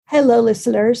Hello,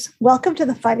 listeners. Welcome to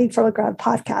the Finding Fertile Ground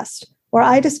podcast, where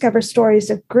I discover stories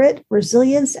of grit,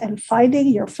 resilience, and finding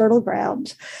your fertile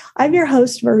ground. I'm your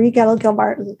host, Marie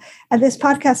Gettle-Gilmartin, and this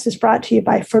podcast is brought to you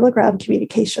by Fertile Ground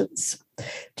Communications.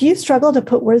 Do you struggle to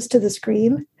put words to the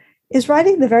screen? Is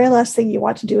writing the very last thing you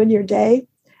want to do in your day?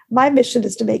 My mission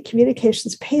is to make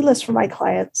communications painless for my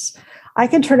clients. I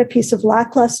can turn a piece of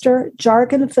lackluster,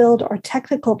 jargon-filled, or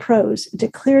technical prose into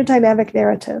clear, dynamic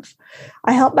narrative.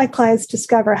 I help my clients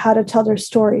discover how to tell their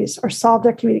stories or solve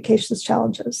their communications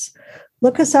challenges.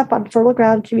 Look us up on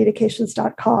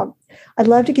fertilegroundcommunications.com. I'd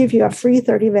love to give you a free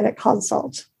 30-minute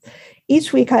consult.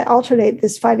 Each week, I alternate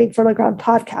this Finding Fertile Ground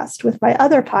podcast with my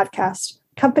other podcast,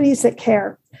 Companies That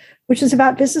Care, which is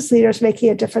about business leaders making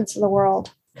a difference in the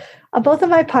world. On both of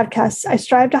my podcasts, I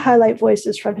strive to highlight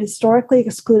voices from historically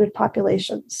excluded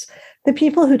populations, the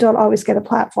people who don't always get a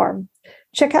platform.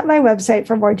 Check out my website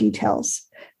for more details.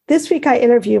 This week, I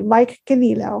interview Mike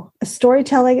Ganino, a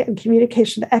storytelling and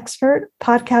communication expert,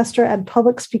 podcaster, and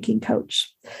public speaking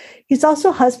coach. He's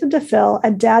also husband to Phil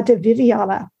and dad to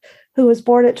Viviana, who was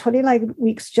born at 29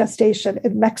 weeks gestation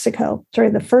in Mexico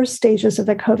during the first stages of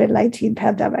the COVID-19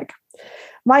 pandemic.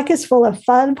 Mike is full of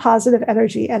fun, positive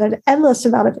energy, and an endless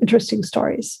amount of interesting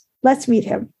stories. Let's meet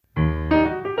him.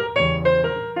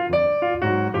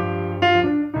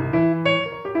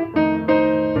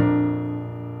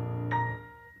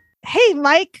 Hey,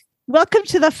 Mike, welcome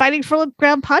to the Finding Fertile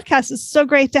Ground podcast. It's so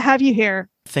great to have you here.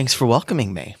 Thanks for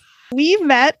welcoming me. We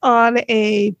met on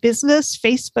a business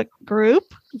Facebook group,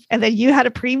 and then you had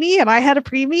a preemie and I had a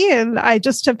preemie, and I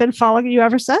just have been following you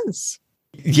ever since.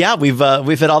 Yeah, we've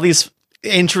had all these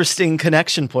interesting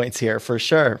connection points here for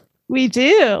sure. We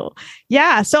do.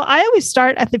 Yeah. So I always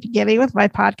start at the beginning with my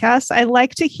podcast. I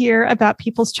like to hear about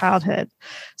people's childhood.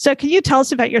 So can you tell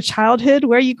us about your childhood,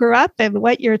 where you grew up, and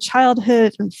what your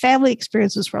childhood and family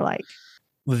experiences were like?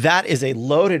 That is a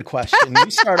loaded question.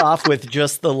 You start off with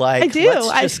just the I do.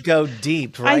 Let's just go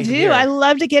deep right I do. here. I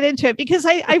love to get into it because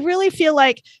I really feel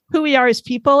like who we are as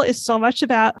people is so much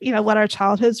about, what our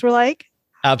childhoods were like.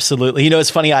 Absolutely. It's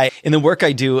funny. In the work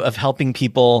I do of helping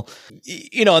people,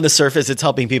 on the surface, it's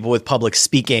helping people with public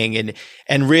speaking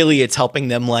and really it's helping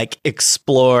them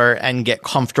explore and get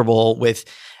comfortable with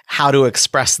how to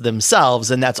express themselves.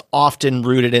 And that's often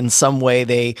rooted in some way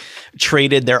they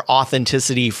traded their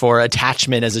authenticity for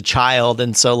attachment as a child.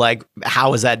 And so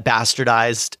how is that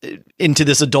bastardized into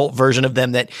this adult version of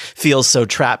them that feels so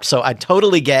trapped? So I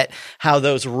totally get how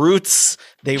those roots,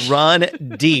 they run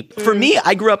deep. For me,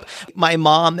 I grew up, my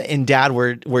mom and dad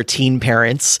were teen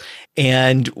parents,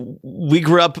 and we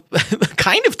grew up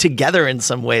kind of together in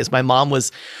some ways. My mom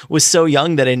was so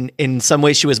young that in some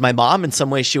ways she was my mom, in some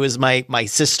ways she was my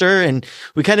sister, and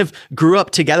we kind of grew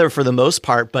up together for the most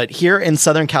part. But here in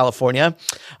Southern California,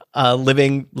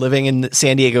 living in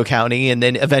San Diego County, and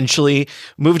then eventually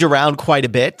moved around quite a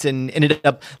bit and ended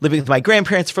up living with my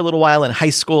grandparents for a little while in high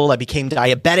school. I became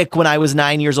diabetic when I was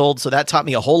 9 years old. So that taught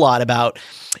me a whole lot about,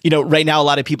 right now a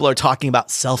lot of people are talking about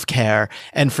self-care.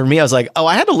 And for me, I was like,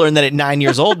 I had to learn that at 9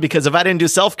 years old because if I didn't do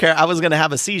self-care, I was going to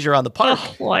have a seizure on the park.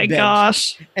 Oh my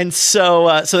gosh. And so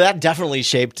that definitely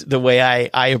shaped the way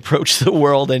I approach the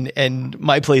world and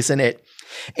my place in it.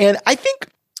 And I think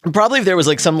probably if there was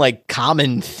some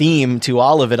common theme to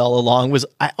all of it all along was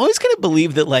I always kind of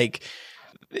believe that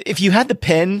if you had the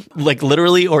pen,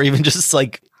 literally, or even just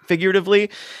figuratively,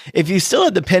 if you still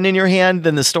had the pen in your hand,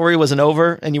 then the story wasn't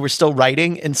over and you were still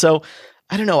writing. And so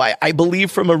I don't know, I believe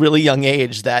from a really young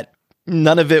age that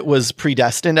none of it was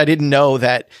predestined. I didn't know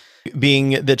that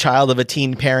being the child of a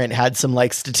teen parent had some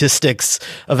statistics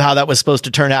of how that was supposed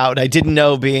to turn out. I didn't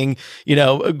know being,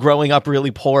 growing up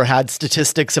really poor had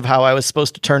statistics of how I was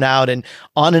supposed to turn out, and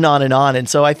on and on and on. And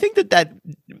so I think that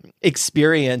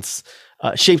experience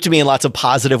shaped me in lots of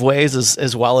positive ways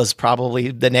as well as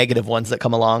probably the negative ones that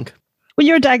come along. When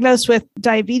you were diagnosed with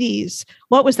diabetes,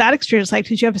 what was that experience like?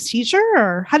 Did you have a seizure,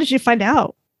 or how did you find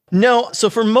out? No. So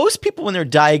for most people, when they're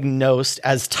diagnosed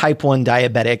as type 1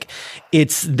 diabetic,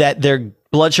 it's that their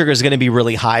blood sugar is going to be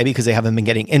really high because they haven't been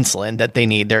getting insulin that they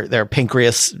need. Their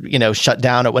pancreas, shut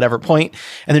down at whatever point,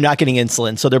 and they're not getting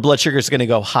insulin. So their blood sugar is going to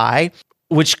go high,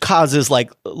 which causes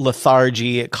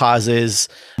lethargy. It causes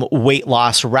weight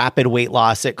loss, rapid weight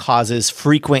loss. It causes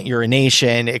frequent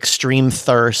urination, extreme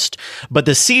thirst. But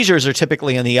the seizures are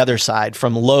typically on the other side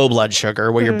from low blood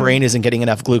sugar, where your brain isn't getting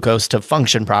enough glucose to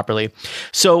function properly.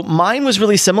 So mine was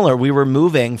really similar. We were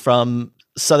moving from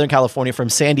Southern California, from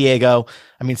San Diego,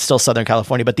 still Southern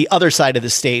California, but the other side of the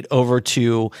state over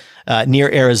to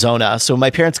near Arizona. So my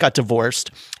parents got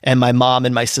divorced, and my mom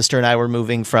and my sister and I were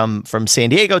moving from San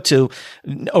Diego to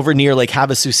over near Lake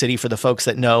Havasu City for the folks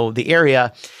that know the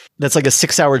area. that's like a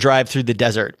 6-hour drive through the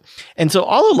desert. And so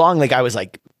all along, like I was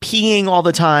like peeing all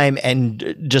the time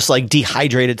and just like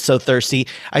dehydrated, so thirsty.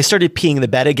 I started peeing in the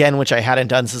bed again, which I hadn't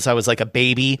done since I was like a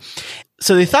baby.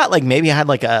 So they thought like maybe I had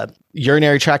like a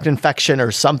urinary tract infection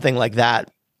or something like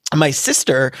that. My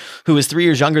sister, who was 3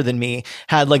 years younger than me,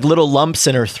 had like little lumps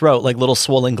in her throat, like little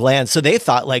swollen glands. So they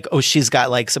thought like, oh, she's got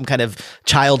like some kind of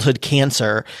childhood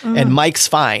cancer and Mike's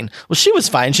fine. Well, she was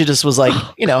fine. She just was like,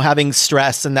 having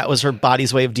stress, and that was her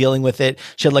body's way of dealing with it.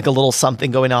 She had like a little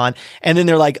something going on. And then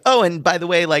they're like, oh, and by the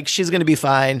way, like she's going to be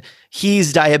fine.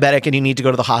 He's diabetic and you need to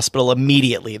go to the hospital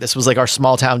immediately. This was like our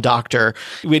small town doctor.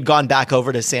 We had gone back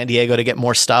over to San Diego to get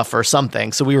more stuff or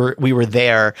something. So we were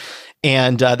there.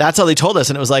 And that's how they told us.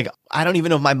 And it was like, I don't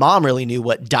even know if my mom really knew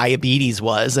what diabetes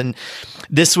was. And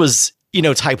this was,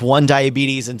 type 1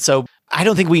 diabetes. And so I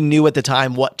don't think we knew at the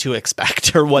time what to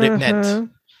expect or what it meant.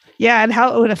 Yeah. And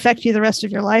how it would affect you the rest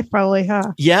of your life, probably,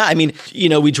 huh? Yeah. I mean,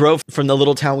 we drove from the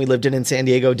little town we lived in San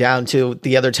Diego down to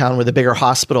the other town where the bigger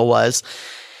hospital was.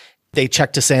 They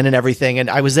checked us in and everything. And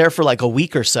I was there for like a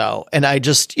week or so. And I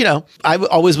just, I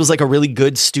always was like a really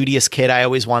good, studious kid. I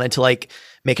always wanted to like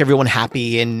make everyone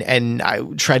happy and I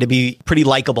tried to be pretty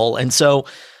likable. And so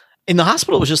in the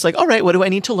hospital, it was just like, all right, what do I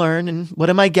need to learn? And what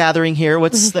am I gathering here?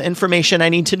 What's the information I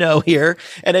need to know here?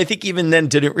 And I think even then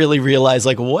didn't really realize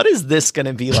like, what is this going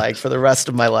to be like for the rest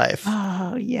of my life?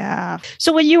 Oh, yeah.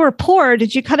 So when you were poor,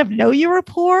 did you kind of know you were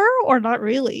poor or not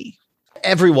really?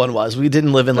 Everyone was. We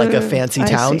didn't live in like a fancy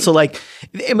town. So like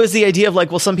it was the idea of like,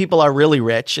 well, some people are really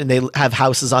rich and they have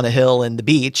houses on a hill and the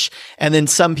beach. And then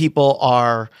some people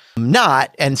are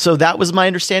not. And so that was my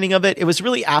understanding of it. It was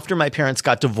really after my parents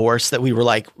got divorced that we were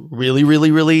like really,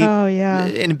 really, really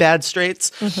in bad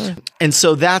straits. And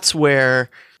so that's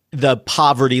where the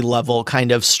poverty level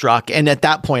kind of struck. And at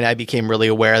that point I became really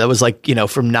aware. That was like,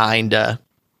 from 9 to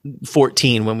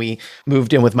 14 when we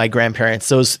moved in with my grandparents.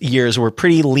 Those years were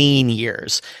pretty lean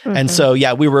years. And so,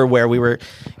 we were aware. We were,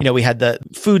 we had the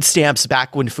food stamps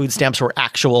back when food stamps were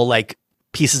actual like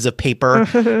pieces of paper.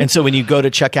 And so when you go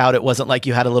to check out, it wasn't like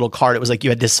you had a little card. It was like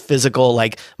you had this physical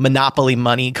like Monopoly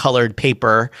money colored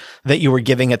paper that you were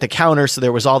giving at the counter. So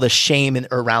there was all this shame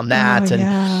around that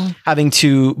and having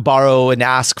to borrow and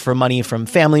ask for money from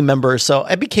family members. So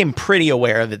I became pretty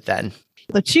aware of it then.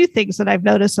 The two things that I've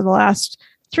noticed in the last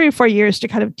 3 or 4 years to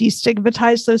kind of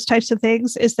destigmatize those types of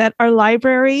things is that our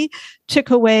library took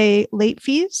away late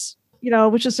fees,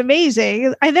 which is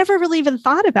amazing. I never really even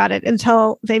thought about it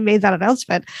until they made that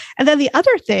announcement. And then the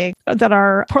other thing that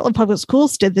our Portland Public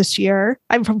Schools did this year,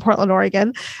 I'm from Portland,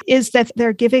 Oregon, is that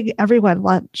they're giving everyone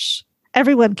lunch.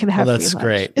 Everyone can have free lunch. That's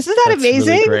great. Isn't that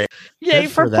amazing? Really yay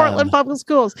for Portland Public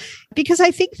Schools. Because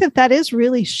I think that is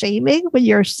really shaming when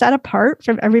you're set apart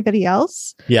from everybody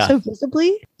else. Yeah. So visibly,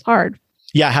 it's hard.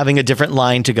 Yeah, having a different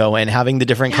line to go in, having the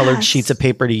different colored sheets of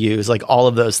paper to use, like all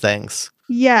of those things.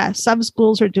 Yeah, some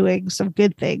schools are doing some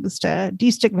good things to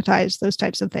destigmatize those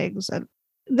types of things. And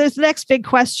this next big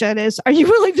question is, are you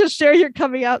willing to share your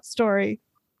coming out story?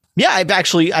 Yeah, I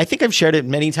think I've shared it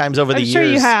many times over the years. I'm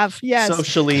sure you have, yes.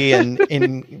 Socially and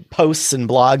in posts and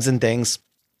blogs and things.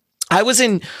 I was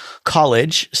in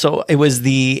college, so it was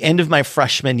the end of my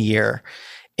freshman year.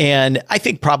 And I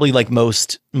think probably like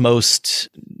most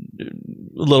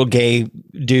little gay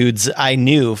dudes I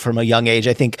knew from a young age,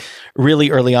 I think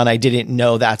really early on, I didn't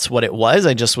know that's what it was.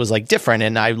 I just was like different.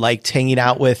 And I liked hanging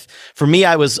out with, for me,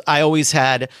 I always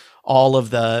had all of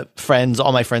the friends,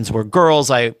 all my friends were girls.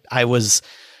 I was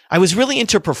really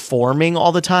into performing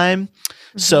all the time.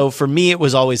 So for me, it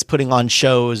was always putting on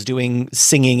shows, doing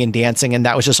singing and dancing. And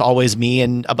that was just always me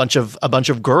and a bunch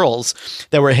of girls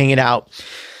that were hanging out.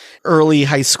 Early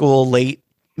high school, late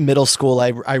middle school,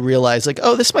 I realized like,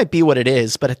 oh, this might be what it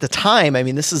is. But at the time, I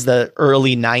mean, this is the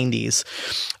early 90s.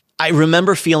 I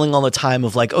remember feeling all the time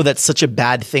of like, oh, that's such a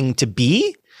bad thing to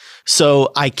be.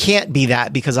 So I can't be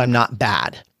that because I'm not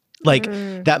bad. Like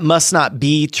that must not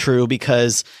be true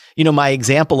because, my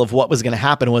example of what was going to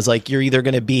happen was like, you're either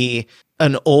going to be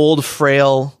an old,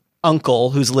 frail uncle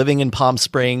who's living in Palm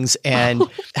Springs and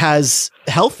has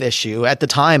health issue at the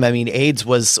time. I mean, AIDS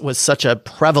was such a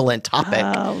prevalent topic,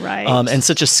 and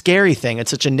such a scary thing.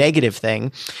 It's such a negative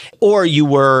thing. Or you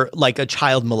were like a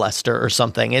child molester or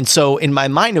something. And so in my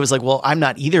mind, it was like, well, I'm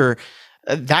not either.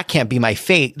 That can't be my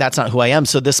fate. That's not who I am.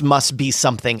 So this must be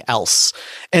something else.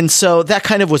 And so that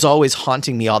kind of was always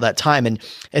haunting me all that time. And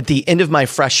at the end of my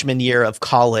freshman year of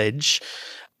college,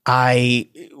 I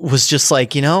was just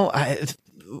like, let's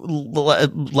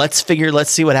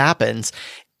see what happens.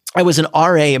 I was an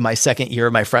RA in my second year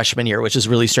of my freshman year, which is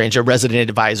really strange. A resident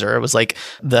advisor. I was like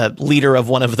the leader of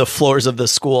one of the floors of the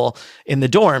school in the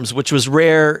dorms, which was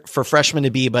rare for freshmen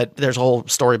to be, but there's a whole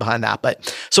story behind that.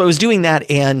 But so I was doing that,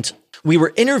 and we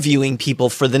were interviewing people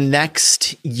for the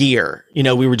next year. You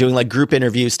know, we were doing like group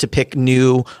interviews to pick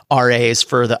new RAs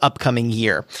for the upcoming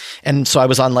year. And so I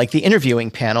was on like the interviewing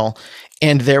panel,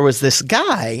 and there was this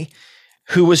guy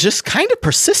who was just kind of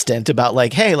persistent about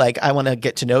like, hey, like, I want to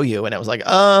get to know you. And I was like,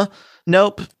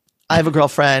 nope, I have a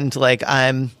girlfriend. Like, I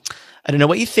don't know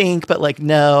what you think, but like,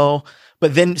 no.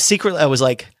 But then secretly I was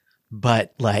like,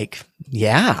 but like,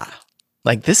 yeah,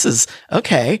 like, this is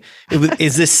okay.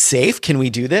 Is this safe? Can we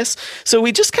do this? So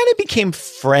we just kind of became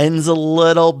friends a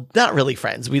little, not really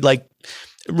friends. We like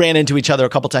ran into each other a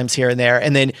couple times here and there.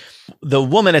 And then the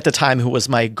woman at the time who was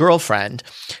my girlfriend,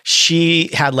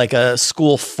 she had like a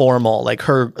school formal, like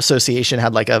her association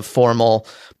had like a formal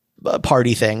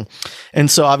party thing. And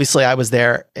so obviously I was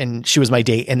there and she was my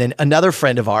date. And then another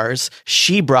friend of ours,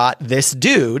 she brought this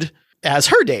dude as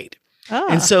her date. Oh.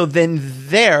 And so then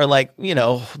there, like, you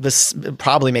know, this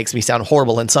probably makes me sound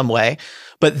horrible in some way,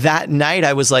 but that night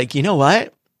I was like, you know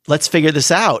what? Let's figure this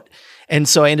out. And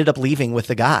so I ended up leaving with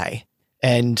the guy.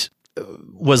 And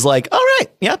was like, all right,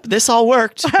 yep, this all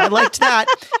worked. I liked that.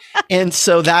 And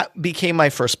so that became my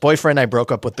first boyfriend. I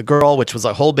broke up with the girl, which was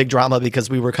a whole big drama because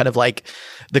we were kind of like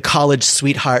the college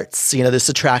sweethearts, you know, this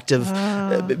attractive,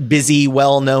 busy,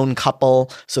 well-known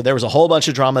couple. So there was a whole bunch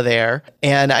of drama there.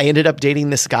 And I ended up dating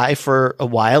this guy for a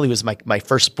while. He was my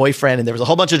first boyfriend. And there was a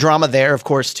whole bunch of drama there, of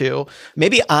course, too.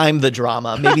 Maybe I'm the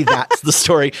drama. Maybe that's the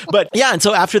story. But yeah. And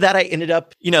so after that, I ended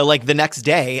up, you know, like the next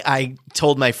day, I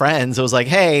told my friends, I was like,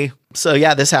 hey, so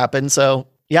yeah, this happened. So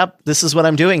yep, this is what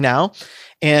I'm doing now.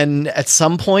 And at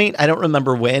some point, I don't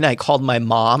remember when, I called my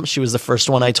mom. She was the first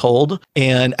one I told.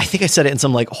 And I think I said it in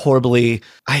some like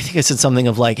I think I said something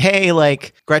of like, hey,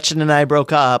 like Gretchen and I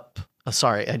broke up. Oh,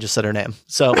 sorry, I just said her name.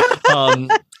 So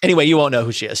anyway, you won't know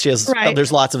who she is. She has,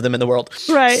 there's lots of them in the world.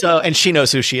 Right. So, and she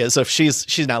knows who she is. So if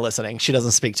she's not listening, she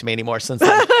doesn't speak to me anymore since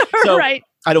then. So, right.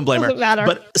 I don't blame her. Matter.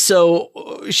 But so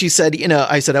she said, you know,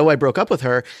 I said, oh, I broke up with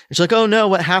her. And she's like, oh no,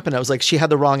 what happened? I was like, she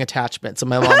had the wrong attachment. So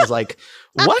my mom was like,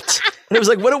 what? And it was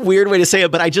like, what a weird way to say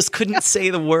it. But I just couldn't say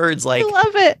the words like, I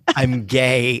love it. I'm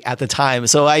gay at the time.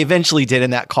 So I eventually did in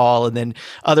that call. And then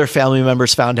other family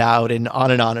members found out and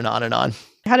on and on and on and on.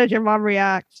 How did your mom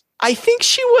react? I think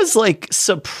she was like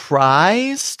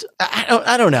surprised.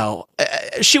 I don't know.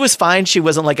 She was fine. She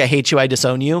wasn't like, I hate you, I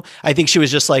disown you. I think she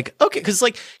was just like, okay. Cause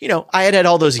like, you know, I had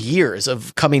all those years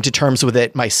of coming to terms with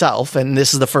it myself. And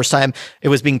this is the first time it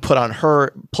was being put on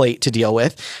her plate to deal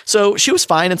with. So she was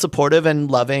fine and supportive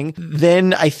and loving.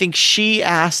 Then I think she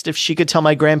asked if she could tell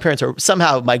my grandparents, or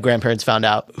somehow my grandparents found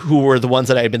out, who were the ones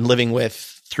that I had been living with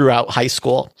throughout high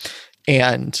school.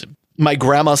 And my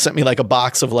grandma sent me like a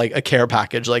box of like a care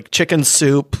package, like chicken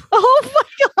soup. Oh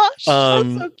my gosh.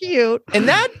 That's so cute. And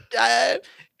that,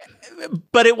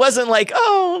 but it wasn't like,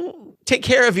 oh, take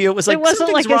care of you. It was like, it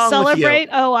wasn't like a celebrate.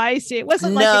 Oh, I see. It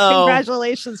wasn't like a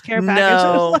congratulations care package. No.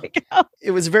 It was like, oh.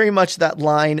 It was very much that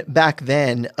line back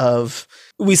then of,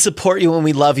 we support you and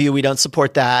we love you. We don't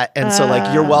support that. And so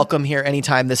like, you're welcome here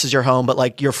anytime. This is your home, but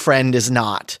like your friend is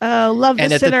not. Oh, love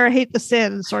the sinner, hate the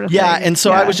sin sort of thing. Yeah. And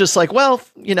so I was just like, well,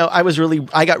 you know, I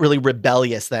got really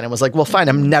rebellious then and was like, well, fine,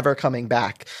 I'm never coming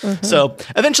back. Mm-hmm. So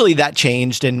eventually that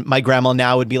changed. And my grandma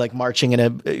now would be like marching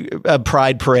in a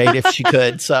pride parade if she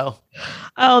could. So.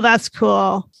 Oh, that's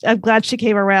cool. I'm glad she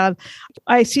came around.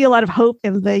 I see a lot of hope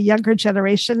in the younger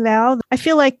generation now. I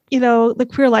feel like, you know, the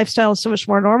queer lifestyle is so much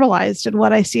more normalized in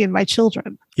what I see in my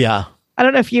children. Yeah. I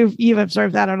don't know if you've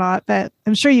observed that or not, but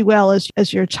I'm sure you will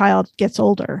as your child gets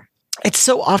older. It's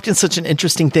so often such an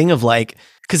interesting thing of like,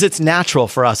 because it's natural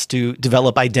for us to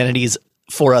develop identities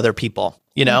for other people,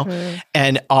 you know,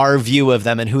 and our view of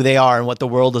them and who they are and what the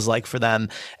world is like for them.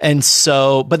 And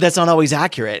so, but that's not always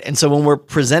accurate. And so when we're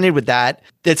presented with that,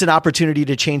 it's an opportunity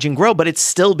to change and grow, but it's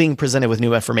still being presented with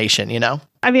new information, you know?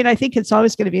 I mean, I think it's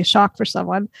always going to be a shock for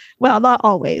someone. Well, not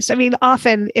always. I mean,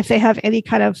 often if they have any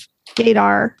kind of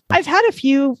gaydar, I've had a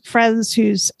few friends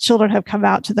whose children have come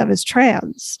out to them as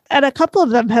trans, and a couple of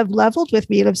them have leveled with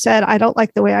me and have said, I don't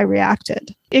like the way I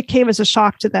reacted. It came as a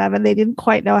shock to them and they didn't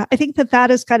quite know. I think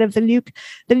that is kind of the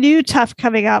new tough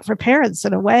coming out for parents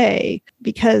in a way,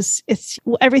 because it's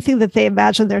everything that they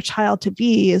imagine their child to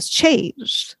be is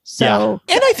changed. So,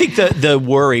 yeah. And I think the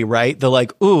worry, right? The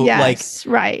like, ooh, yes,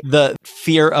 like right. The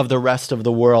fear of the rest of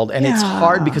the world. And it's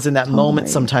hard because in that moment,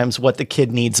 sometimes what the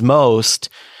kid needs most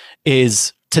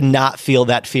is to not feel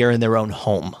that fear in their own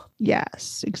home.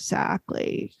 Yes,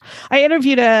 exactly. I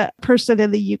interviewed a person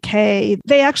in the UK.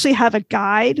 They actually have a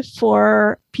guide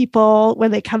for people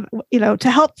when they come, to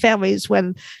help families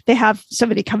when they have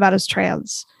somebody come out as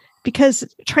trans, because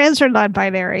trans are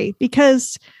non-binary,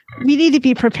 because we need to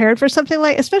be prepared for something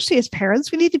like, especially as parents,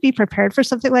 we need to be prepared for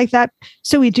something like that.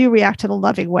 So we do react in a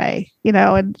loving way,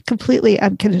 and completely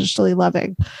unconditionally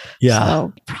loving. Yeah.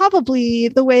 So probably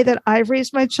the way that I've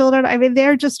raised my children, I mean,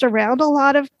 they're just around a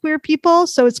lot of queer people,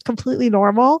 so it's completely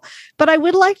normal. But I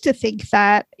would like to think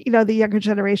that, the younger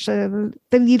generation,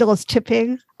 the needle is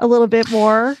tipping a little bit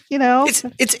more,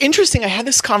 It's interesting. I've had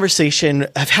this conversation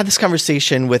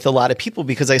with a lot of people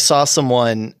because I saw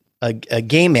someone, a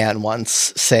gay man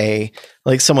once say,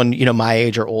 like someone, my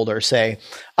age or older, say,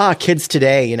 kids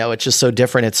today, it's just so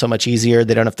different. It's so much easier.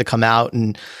 They don't have to come out.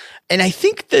 And I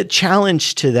think the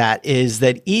challenge to that is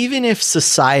that even if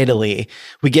societally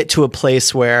we get to a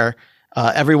place where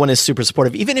everyone is super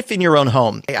supportive, even if in your own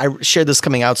home. I shared this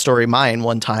coming out story mine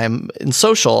one time in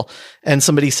social, and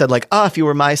somebody said like, if you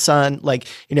were my son, like,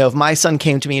 if my son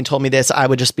came to me and told me this, I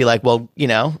would just be like, well,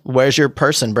 where's your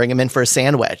person? Bring him in for a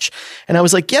sandwich. And I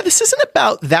was like, yeah, this isn't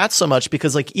about that so much,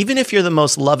 because like, even if you're the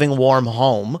most loving, warm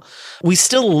home, we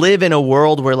still live in a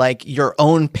world where like your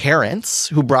own parents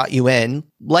who brought you in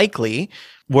likely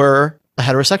were a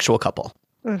heterosexual couple.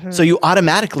 Mm-hmm. So you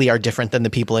automatically are different than the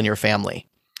people in your family.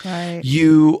 Right.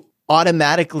 You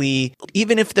automatically,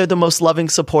 even if they're the most loving,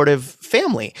 supportive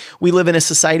family, we live in a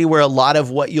society where a lot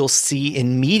of what you'll see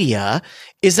in media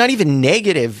is not even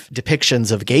negative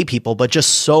depictions of gay people, but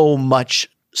just so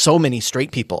many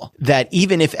straight people, that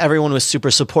even if everyone was super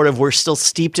supportive, we're still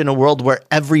steeped in a world where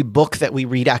every book that we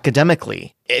read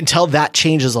academically, until that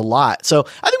changes a lot. So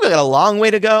I think we've got a long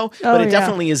way to go, but it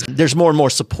definitely is. There's more and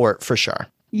more support for sure.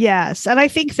 Yes. And I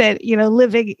think that,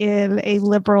 living in a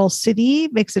liberal city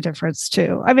makes a difference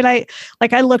too. I mean, I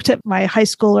looked at my high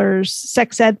schooler's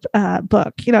sex ed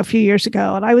book, a few years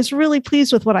ago, and I was really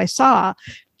pleased with what I saw.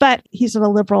 But he's in a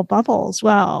liberal bubble as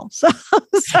well. So.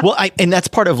 Well, and that's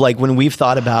part of like when we've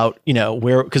thought about,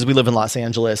 because we live in Los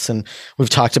Angeles, and we've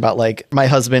talked about like my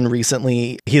husband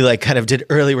recently, he like kind of did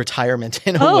early retirement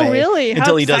in a way. Oh, really?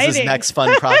 Until he does his next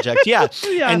fun project. Yeah.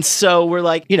 Yeah. And so we're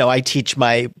like, I teach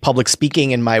my public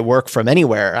speaking and my work from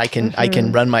anywhere. I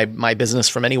can run my business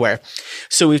from anywhere.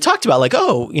 So we've talked about like,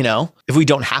 if we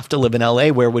don't have to live in LA,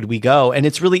 where would we go? And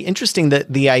it's really interesting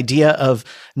that the idea of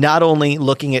not only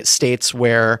looking at states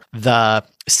where the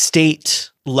state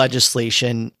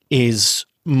legislation is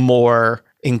more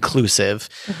inclusive,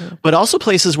 but also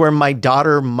places where my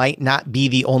daughter might not be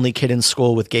the only kid in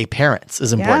school with gay parents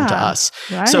is important to us.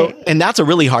 Right. So, and that's a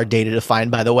really hard data to find,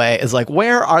 by the way, is like,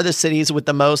 where are the cities with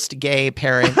the most gay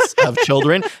parents of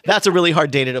children? That's a really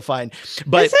hard data to find.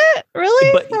 But is it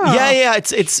really? But yeah,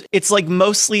 it's like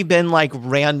mostly been like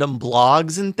random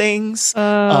blogs and things.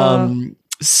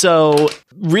 So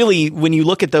really, when you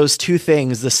look at those two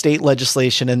things, the state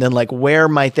legislation, and then like where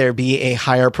might there be a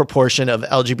higher proportion of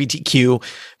LGBTQ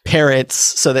parents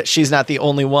so that she's not the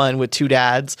only one with two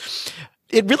dads,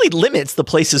 it really limits the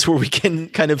places where we can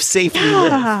kind of safely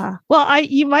live. Well,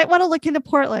 you might want to look into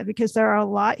Portland, because there are a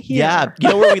lot here.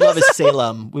 Yeah. Where we love is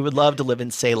Salem. We would love to live in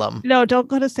Salem. No, don't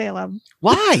go to Salem.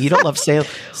 Why? You don't love Salem?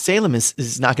 Salem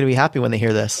is not going to be happy when they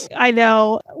hear this. I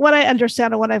know. What I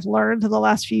understand and what I've learned in the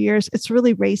last few years, it's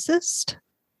really racist.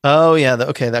 Oh, yeah.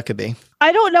 Okay, that could be.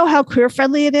 I don't know how queer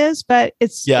friendly it is, but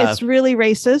it's really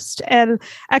racist. And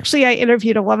actually, I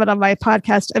interviewed a woman on my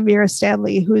podcast, Amira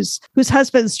Stanley, whose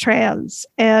husband's trans,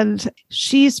 and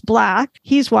she's Black,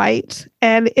 he's white,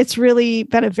 and it's really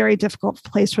been a very difficult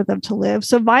place for them to live.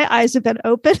 So my eyes have been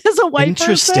open as a white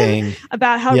person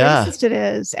about how racist it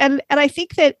is. And I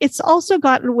think that it's also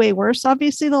gotten way worse,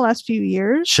 obviously, the last few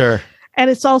years. Sure. And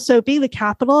it's also, being the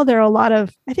capital, there are a lot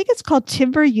of, I think it's called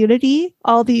Timber Unity.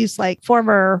 All these like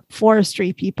former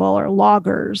forestry people or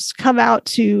loggers come out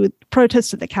to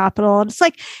protest at the Capitol. And it's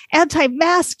like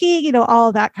anti-masking, all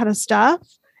of that kind of stuff.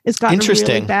 It's gotten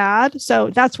really bad. So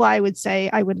that's why I would say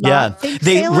I would not think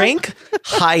they Salem. rank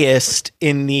highest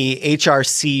in the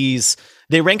HRC's.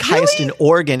 They rank highest in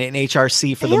Oregon in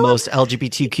HRC for the most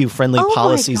LGBTQ friendly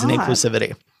policies and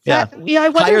inclusivity. Yeah.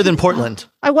 Higher than Portland.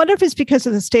 I wonder if it's because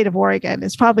of the state of Oregon.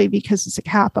 It's probably because it's a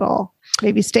capital.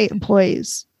 Maybe state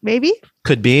employees. Maybe?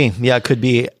 Could be. Yeah, could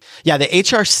be. Yeah, the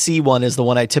HRC one is the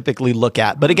one I typically look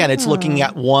at. But again, it's looking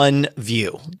at one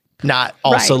view, not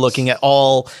also looking at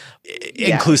all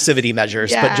inclusivity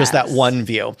measures, but just that one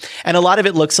view. And a lot of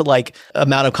it looks at like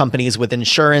amount of companies with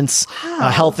insurance,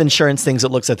 health insurance, things. It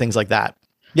looks at things like that.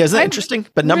 Yeah, isn't that interesting?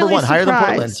 But number one, higher than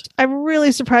Portland. I'm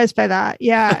really surprised by that.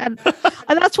 Yeah.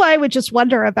 And that's why I would just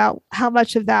wonder about how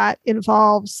much of that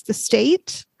involves the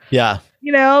state Yeah.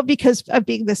 Because of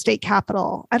being the state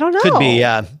capital. I don't know. Could be,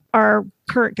 yeah. Our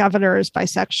current governor is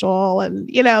bisexual,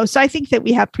 and so I think that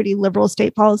we have pretty liberal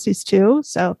state policies too.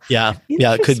 So yeah,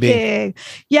 it could be.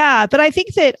 Yeah, but I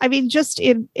think that just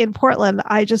in Portland,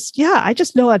 I just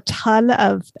know a ton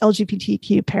of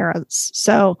LGBTQ parents.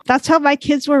 So that's how my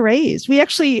kids were raised. We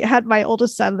actually had my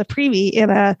oldest son, the preemie, in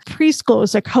a preschool. It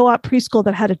was a co-op preschool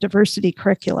that had a diversity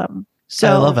curriculum. So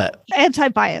I love it.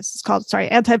 Anti-bias, it's called,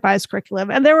 anti-bias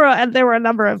curriculum. And there were a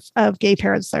number of gay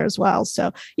parents there as well.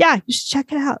 So yeah, you should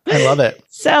check it out. I love it.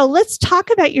 So let's talk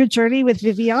about your journey with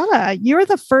Viviana. You're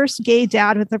the first gay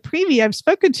dad with a preemie I've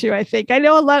spoken to, I think. I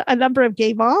know a number of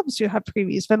gay moms who have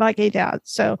preemies, but not gay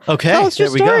dads. So tell us your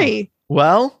story.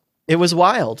 Well, it was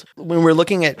wild. When we're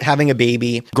looking at having a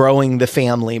baby, growing the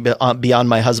family beyond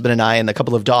my husband and I and a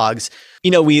couple of dogs,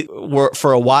 we were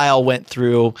for a while went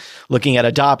through looking at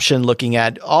adoption, looking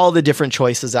at all the different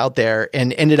choices out there,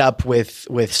 and ended up with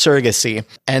surrogacy.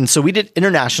 And so we did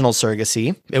international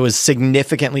surrogacy. It was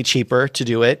significantly cheaper to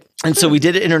do it. And so we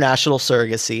did international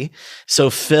surrogacy. So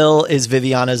Phil is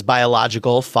Viviana's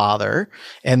biological father.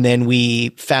 And then we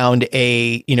found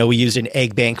we used an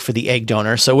egg bank for the egg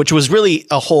donor. So which was really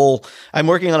I'm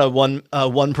working on a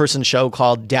one person show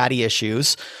called Daddy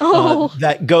Issues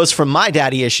that goes from my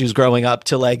daddy issues growing up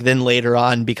to then later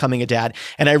on becoming a dad.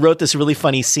 And I wrote this really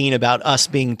funny scene about us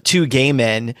being two gay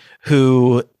men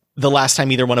who the last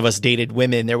time either one of us dated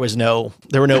women, there were no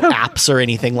apps or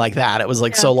anything like that. It was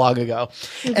so long ago.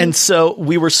 Mm-hmm. And so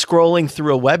we were scrolling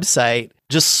through a website,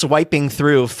 just swiping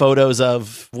through photos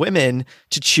of women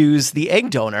to choose the egg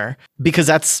donor, because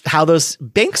that's how those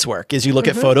banks work is you look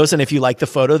at photos, and if you like the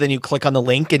photo, then you click on the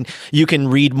link and you can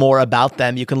read more about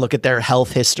them. You can look at their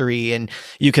health history and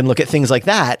you can look at things like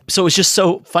that. So it's just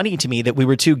so funny to me that we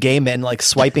were two gay men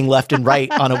swiping left and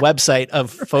right on a website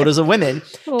of photos of women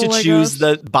to choose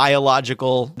the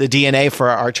DNA for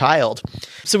our child.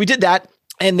 So we did that.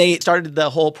 And they started the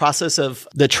whole process of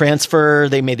the transfer.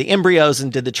 They made the embryos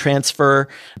and did the transfer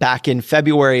back in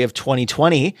February of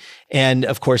 2020. And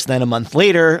of course, then a month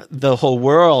later, the whole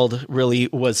world really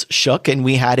was shook and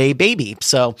we had a baby.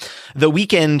 So the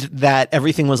weekend that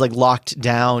everything was locked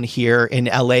down here in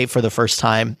LA for the first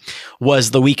time was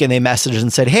the weekend they messaged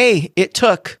and said, hey, it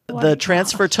took. The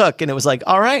transfer took. And it was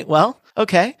all right, well,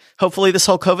 okay. Hopefully this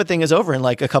whole COVID thing is over in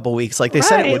a couple weeks, they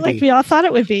said it would be. We all thought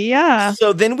it would be, yeah.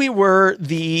 So then we were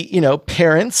the,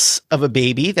 parents of a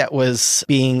baby that was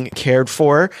being cared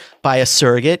for by a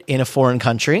surrogate in a foreign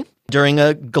country during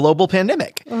a global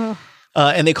pandemic.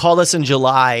 And they called us in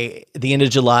July, the end of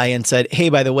July, and said, hey,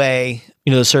 by the way,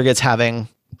 the surrogate's having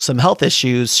some health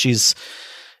issues. She's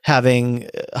having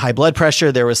high blood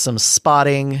pressure. There was some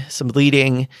spotting, some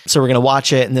bleeding. So we're going to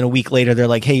watch it. And then a week later, they're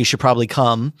like, hey, you should probably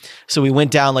come. So we went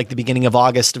down the beginning of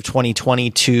August of 2020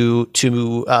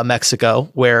 to Mexico,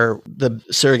 where the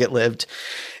surrogate lived.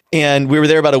 And we were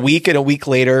there about a week. And a week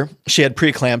later, she had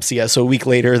preeclampsia. So a week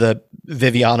later, the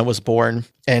Viviana was born.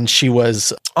 And she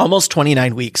was almost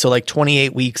 29 weeks. So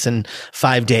 28 weeks and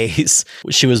 5 days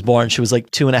she was born. She was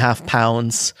 2.5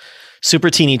 pounds, super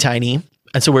teeny tiny.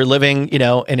 And so we're living, in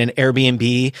an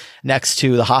Airbnb next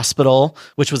to the hospital,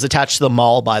 which was attached to the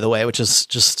mall, by the way, which is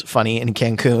just funny in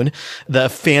Cancun. The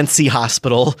fancy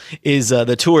hospital is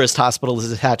the tourist hospital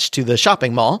is attached to the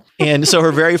shopping mall. And so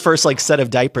her very first set of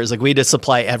diapers, we had to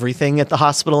supply everything at the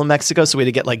hospital in Mexico. So we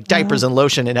had to get diapers and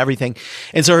lotion and everything.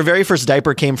 And so her very first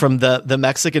diaper came from the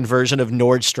Mexican version of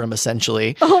Nordstrom,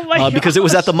 essentially. Oh my God. Because it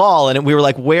was at the mall. And we were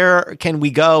where can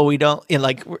we go? We don't,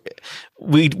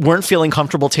 we weren't feeling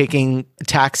comfortable taking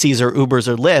taxis or Ubers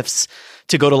or Lyfts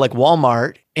to go to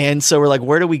Walmart. And so we're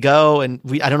where do we go? And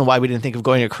I don't know why we didn't think of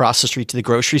going across the street to the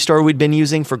grocery store we'd been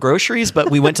using for groceries,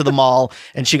 but we went to the mall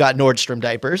and she got Nordstrom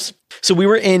diapers. So we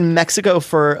were in Mexico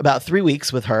for about 3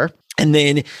 weeks with her. And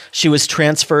then she was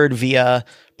transferred via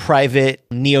private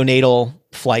neonatal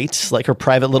flight, her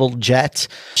private little jet.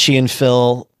 She and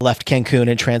Phil left Cancun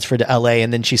and transferred to LA.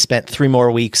 And then she spent 3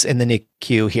 more weeks in the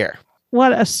NICU here.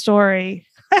 What a story.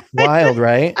 Wild,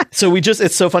 right? So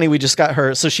it's so funny. We just got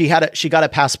her. So she got a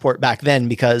passport back then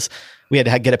because we had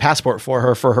to get a passport for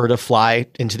her to fly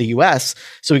into the US.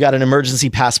 So we got an emergency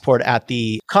passport at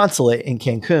the consulate in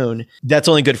Cancun. That's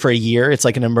only good for a year. It's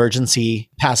an emergency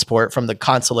passport from the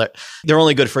consulate. They're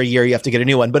only good for a year. You have to get a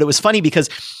new one. But it was funny because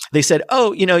they said,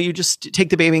 oh, you just take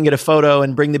the baby and get a photo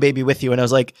and bring the baby with you. And I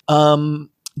was like,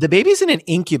 the baby's in an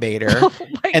incubator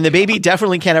and the baby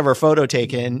definitely can't have her photo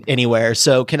taken anywhere.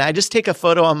 So can I just take a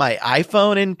photo on my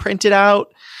iPhone and print it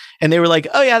out? And they were like,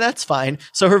 oh yeah, that's fine.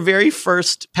 So her very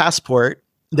first passport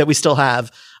that we still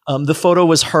have The photo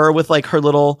was her with like her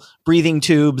little breathing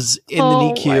tubes in the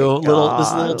NICU,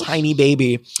 this little tiny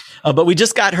baby. But we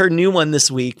just got her new one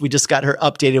this week. We just got her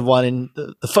updated one, and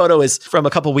the photo is from a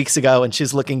couple weeks ago, and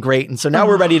she's looking great. And so now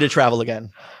we're ready to travel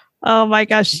again. Oh my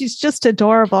gosh, she's just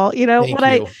adorable. You know,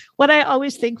 what I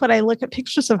always think when I look at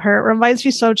pictures of her, it reminds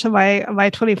me so much of my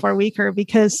 24-weeker,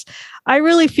 because I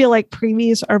really feel like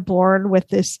preemies are born with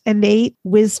this innate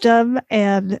wisdom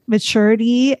and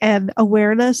maturity and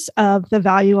awareness of the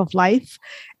value of life.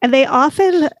 And they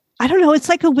often, I don't know, it's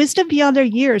like a wisdom beyond their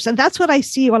years. And that's what I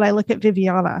see when I look at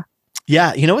Viviana.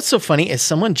 Yeah. You know, what's so funny is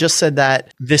someone just said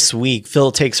that this week.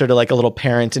 Phil takes her to like a little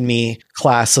Parent and Me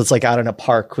class. So it's like out in a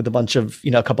park with a bunch of,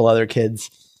 a couple other kids.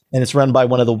 And it's run by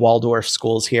one of the Waldorf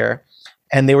schools here.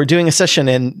 And they were doing a session,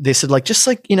 and they said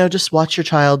just watch your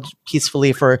child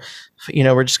peacefully for,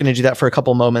 we're just going to do that for a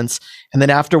couple moments. And then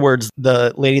afterwards,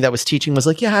 the lady that was teaching was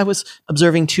like, yeah, I was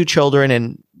observing 2 children,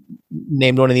 and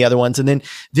named one of the other ones. And then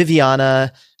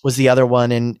Viviana was the other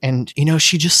one. And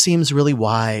she just seems really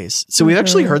wise. So we've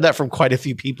actually heard that from quite a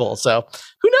few people. So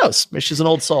who knows? She's an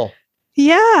old soul.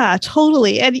 Yeah,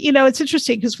 totally. And, it's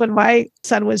interesting because when my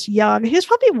son was young, he was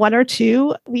probably 1 or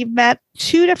 2, we met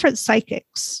 2 different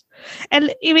psychics.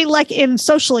 And I mean, like in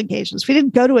social engagements, we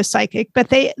didn't go to a psychic, but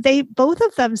they both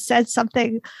of them said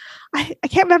something. I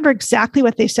can't remember exactly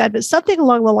what they said, but something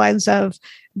along the lines of,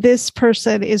 this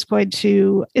person is going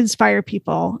to inspire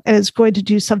people and is going to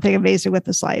do something amazing with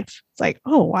this life. It's like,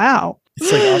 oh, wow.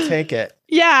 It's like, I'll take it.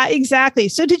 Yeah, exactly.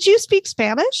 So did you speak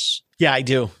Spanish? Yeah, I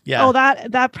do. Yeah. Oh,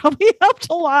 that probably helped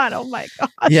a lot. Oh my gosh.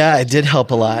 Yeah, it did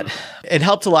help a lot. It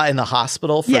helped a lot in the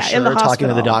hospital for sure, talking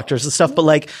to the doctors and stuff. But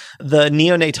like the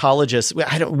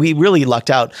neonatologist, we really lucked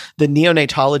out. The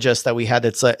neonatologist that we had,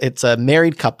 it's a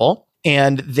married couple,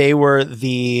 and they were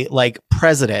the like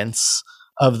presidents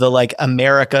of the like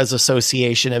America's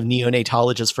Association of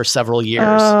Neonatologists for several years.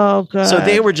 Oh, good. So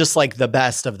they were just like the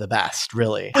best of the best,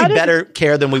 really. Better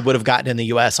care than we would have gotten in the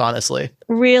US, honestly.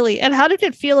 Really? And how did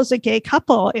it feel as a gay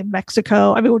couple in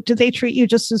Mexico? I mean, did they treat you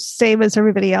just the same as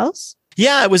everybody else?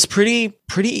 Yeah, it was pretty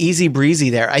easy breezy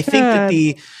there. I think that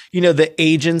the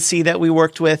agency that we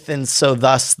worked with, and so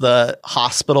thus the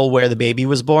hospital where the baby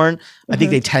was born, I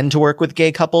think they tend to work with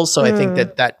gay couples. So I think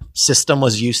that system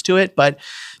was used to it. But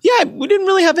yeah, we didn't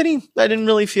really have I didn't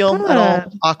really feel at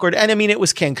all awkward. And I mean, it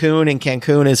was Cancun, and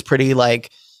Cancun is pretty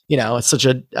like, it's such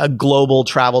a global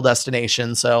travel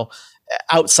destination. So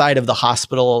outside of the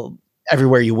hospital,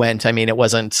 everywhere you went, I mean,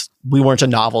 we weren't a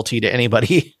novelty to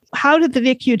anybody. How did the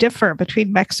NICU differ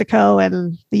between Mexico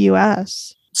and the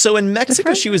US? So in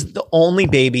Mexico, she was the only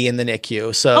baby in the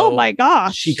NICU. So oh my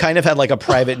gosh, she kind of had like a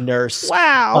private nurse.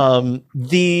 Wow.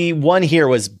 The one here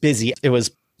was busy. It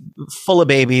was full of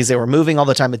babies. They were moving all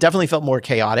the time. It definitely felt more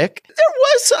chaotic. There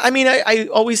was, I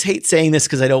always hate saying this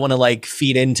because I don't want to like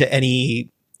feed into any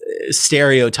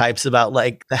stereotypes about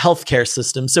like the healthcare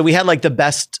system. So we had like the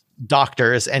best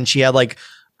doctors, and she had like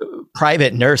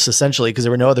private nurse essentially because there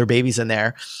were no other babies in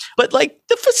there. But like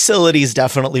the facilities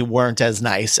definitely weren't as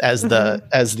nice as the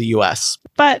US.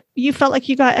 But you felt like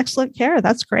you got excellent care.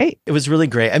 That's great. It was really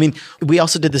great. I mean, we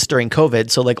also did this during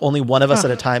COVID, so like only one of us at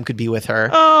a time could be with her.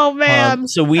 Oh man.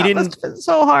 So we didn't. Must have been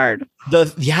so hard. The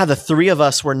 3 of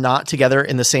us were not together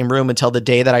in the same room until the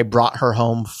day that I brought her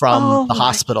home from the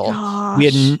hospital. Gosh. We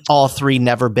had all 3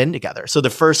 never been together. So the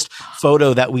first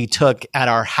photo that we took at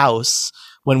our house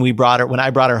when I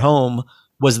brought her home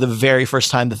was the very first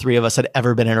time the 3 of us had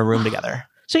ever been in a room together.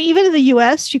 So even in the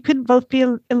US, you couldn't both be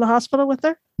in the hospital with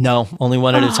her? No, only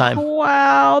one at a time.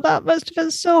 Wow, that must have been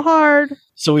so hard.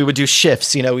 So we would do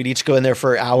shifts, we'd each go in there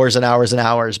for hours and hours and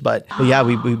hours. But yeah,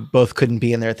 we both couldn't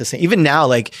be in there at the same. Even now,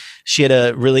 like she had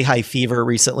a really high fever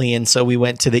recently. And so we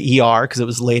went to the ER because it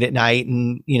was late at night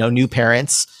and, new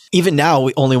parents. Even now,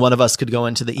 only one of us could go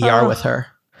into the ER with her.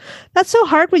 That's so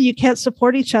hard when you can't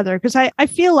support each other, because I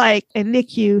feel like a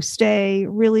NICU stay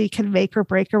really can make or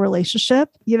break a relationship,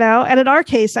 and in our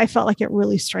case, I felt like it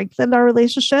really strengthened our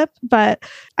relationship, but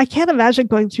I can't imagine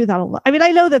going through that alone. I mean,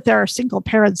 I know that there are single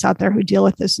parents out there who deal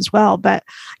with this as well, but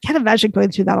I can't imagine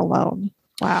going through that alone.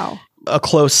 Wow. A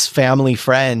close family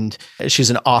friend,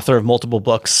 she's an author of multiple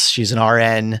books. She's an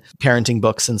RN, parenting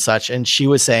books and such. And she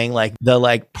was saying like the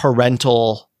like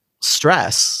parental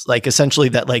stress, like essentially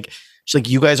that like, she's like,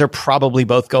 you guys are probably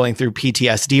both going through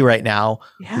PTSD right now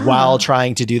while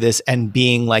trying to do this and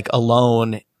being like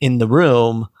alone in the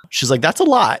room. She's like, that's a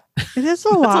lot. It is a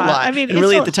lot. I mean, and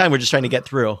really at the time, we're just trying to get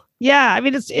through. Yeah. I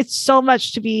mean, it's so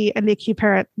much to be a NICU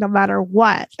parent, no matter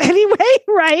what anyway.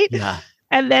 Right. Yeah.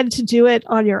 And then to do it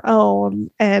on your own.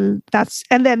 And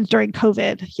then during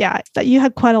COVID. Yeah. That you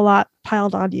had quite a lot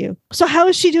piled on you. So how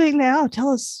is she doing now? Tell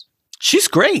us. She's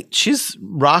great. She's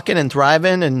rocking and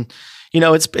thriving. And,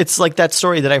 it's like that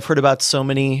story that I've heard about so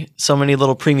many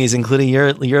little preemies, including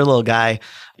your little guy.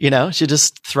 She's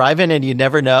just thriving and you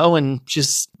never know. And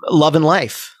she's loving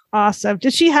life. Awesome.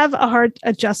 Did she have a hard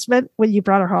adjustment when you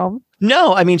brought her home?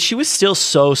 No, I mean, she was still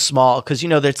so small because,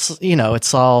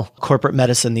 it's all corporate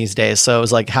medicine these days. So it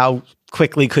was like, how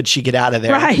quickly could she get out of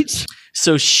there? Right.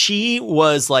 So she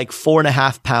was like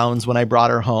 4.5 pounds when I brought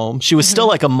her home. She was still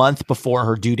like a month before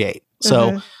her due date.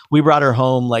 So we brought her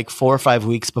home like 4 or 5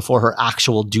 weeks before her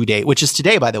actual due date, which is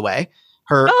today, by the way.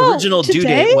 Her original due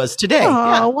date was today.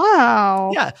 Oh,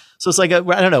 wow. Yeah. So it's like, I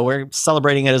don't know, we're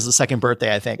celebrating it as the second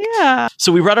birthday, I think. Yeah.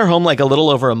 So we brought her home like a little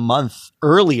over a month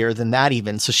earlier than that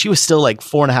even. So she was still like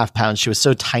 4.5 pounds. She was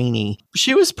so tiny.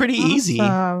 She was pretty easy.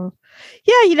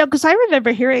 Yeah, because I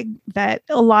remember hearing that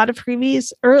a lot of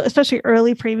preemies, especially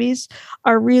early preemies,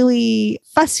 are really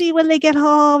fussy when they get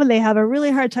home and they have a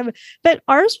really hard time. But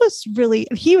ours was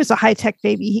he was a high-tech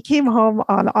baby. He came home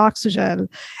on oxygen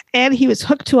and he was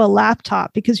hooked to a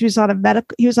laptop because he was on a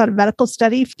medical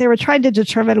study. They were trying to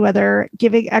determine whether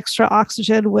giving extra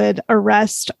oxygen would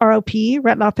arrest ROP,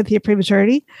 retinopathy of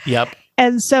prematurity. Yep.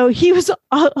 And so he was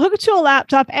hooked to a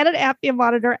laptop and an apnea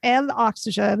monitor and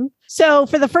oxygen. So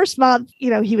for the first month,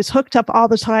 he was hooked up all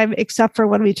the time, except for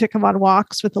when we took him on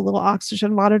walks with a little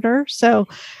oxygen monitor. So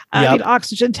an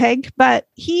oxygen tank. But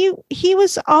he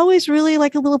was always really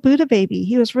like a little Buddha baby.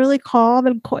 He was really calm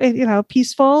and,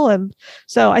 peaceful. And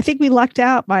so I think we lucked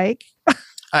out, Mike.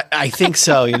 I think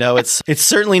so. It's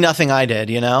certainly nothing I did,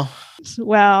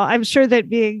 Well, I'm sure that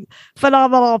being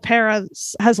phenomenal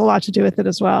parents has a lot to do with it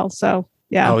as well. So,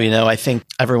 yeah. Oh, I think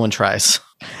everyone tries.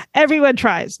 Everyone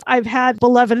tries. I've had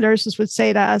beloved nurses would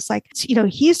say to us, like,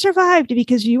 he survived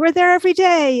because you were there every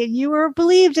day and you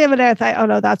believed him. And I thought, oh,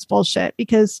 no, that's bullshit,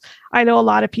 because I know a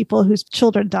lot of people whose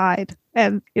children died.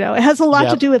 And, it has a lot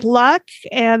to do with luck.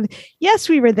 And yes,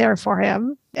 we were there for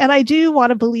him. And I do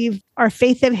want to believe our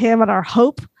faith in him and our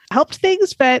hope helped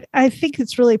things, but I think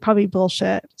it's really probably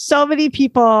bullshit. So many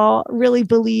people really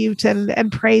believed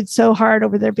and prayed so hard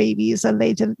over their babies and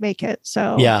they didn't make it.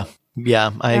 So yeah,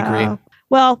 I agree.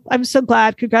 Well, I'm so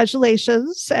glad.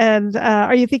 Congratulations. And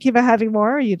are you thinking about having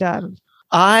more? Or are you done?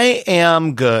 I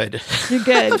am good. You're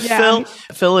good. Yeah.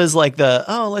 Phil is like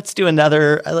let's do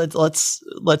another.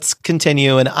 Let's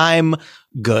continue. And I'm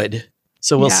good.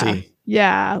 So we'll see.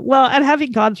 Yeah. Well, and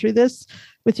having gone through this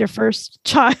with your first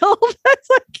child, it's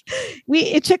like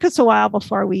it took us a while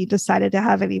before we decided to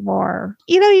have any more.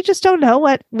 You just don't know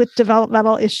what with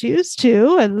developmental issues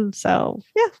too. And so,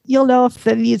 you'll know if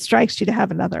the need strikes you to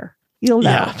have another. You'll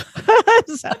know.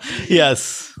 Yeah.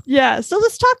 Yes. Yeah. So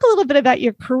let's talk a little bit about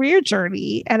your career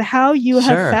journey and how you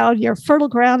have found your fertile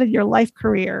ground in your life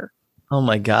career. Oh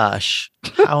my gosh.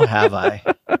 How have I?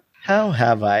 How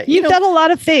have I? You've done a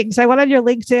lot of things. I went on your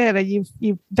LinkedIn and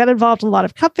you've been involved in a lot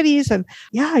of companies and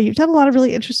you've done a lot of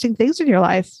really interesting things in your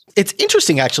life. It's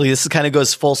interesting, actually. This kind of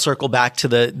goes full circle back to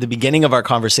the beginning of our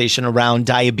conversation around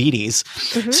diabetes.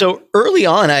 Mm-hmm. So early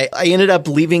on, I ended up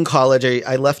leaving college.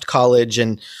 I left college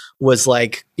and was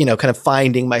like, kind of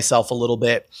finding myself a little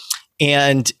bit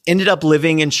and ended up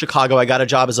living in Chicago. I got a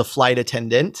job as a flight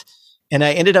attendant. And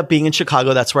I ended up being in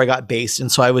Chicago. That's where I got based. And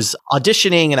so I was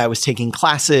auditioning and I was taking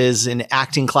classes and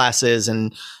acting classes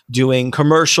and doing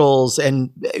commercials and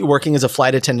working as a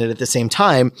flight attendant at the same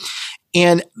time.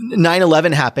 And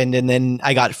 9/11 happened and then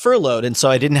I got furloughed. And so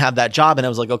I didn't have that job. And I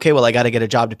was like, okay, well, I got to get a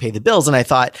job to pay the bills. And I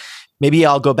thought maybe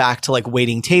I'll go back to like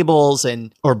waiting tables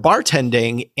or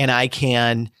bartending and I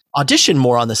can audition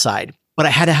more on the side. But I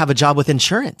had to have a job with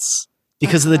insurance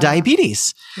because of the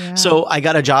diabetes. Yeah. So I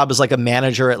got a job as like a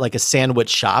manager at like a sandwich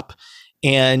shop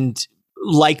and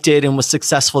liked it and was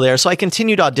successful there. So I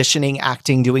continued auditioning,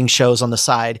 acting, doing shows on the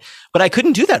side, but I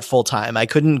couldn't do that full time. I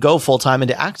couldn't go full time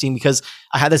into acting because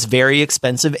I had this very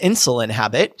expensive insulin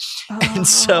habit. Oh. And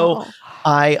so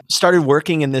I started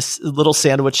working in this little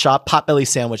sandwich shop, Potbelly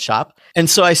sandwich shop. And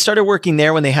so I started working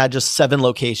there when they had just 7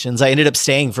 locations. I ended up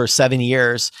staying for 7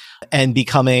 years and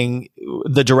becoming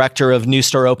the director of new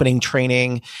store opening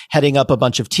training, heading up a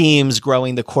bunch of teams,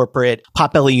 growing the corporate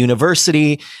Potbelly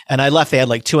University. And I left, they had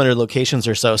like 200 locations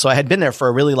or so. So I had been there for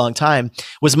a really long time,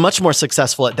 was much more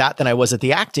successful at that than I was at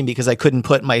the acting because I couldn't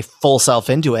put my full self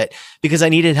into it because I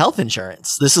needed health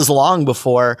insurance. This is long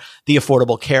before the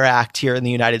Affordable Care Act here in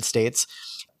the United States.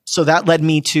 So that led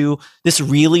me to this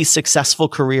really successful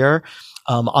career.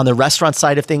 On the restaurant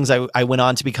side of things, I went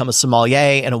on to become a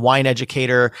sommelier and a wine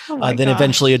educator, then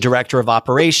eventually a director of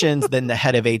operations, then the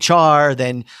head of HR,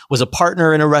 then was a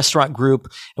partner in a restaurant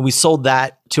group. And we sold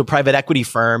that to a private equity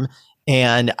firm.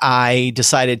 And I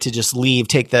decided to just leave,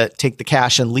 take the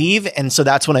cash and leave. And so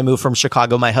that's when I moved from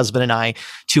Chicago, my husband and I,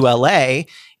 to LA.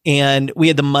 And we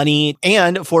had the money,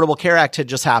 and Affordable Care Act had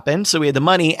just happened. So we had the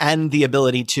money and the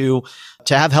ability to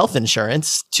have health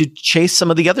insurance to chase some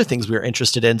of the other things we were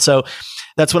interested in. So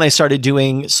that's when I started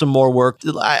doing some more work.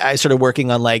 I started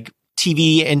working on like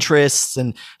TV interests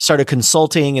and started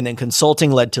consulting, and then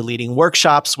consulting led to leading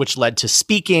workshops, which led to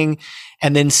speaking.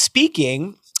 And then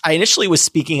speaking, I initially was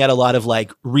speaking at a lot of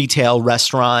like retail,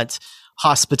 restaurant,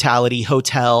 hospitality,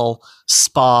 hotel,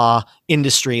 spa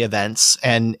industry events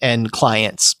and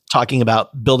clients, talking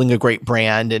about building a great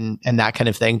brand and that kind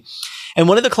of thing. And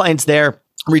one of the clients there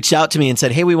reached out to me and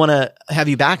said, "Hey, we want to have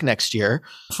you back next year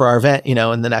for our event,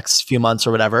 in the next few months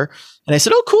or whatever." And I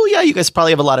said, "Oh, cool. Yeah, you guys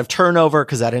probably have a lot of turnover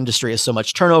because that industry has so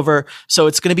much turnover. So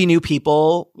it's going to be new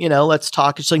people, let's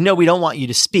talk." It's like, "No, we don't want you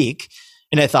to speak."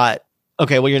 And I thought,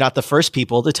 okay, well, you're not the first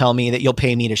people to tell me that you'll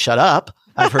pay me to shut up.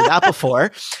 I've heard that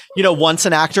before. Once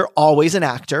an actor, always an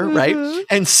actor, right?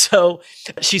 And so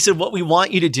she said, "What we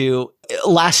want you to do,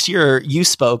 last year you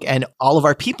spoke and all of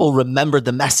our people remembered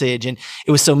the message and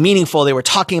it was so meaningful. They were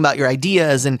talking about your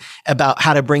ideas and about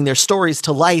how to bring their stories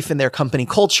to life in their company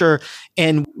culture.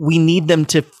 And we need them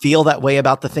to feel that way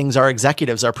about the things our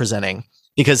executives are presenting,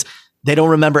 because they don't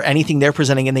remember anything they're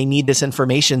presenting and they need this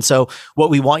information. So what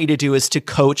we want you to do is to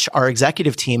coach our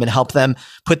executive team and help them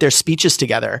put their speeches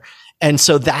together." And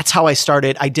so that's how I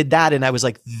started. I did that and I was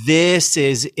like, this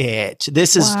is it.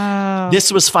 This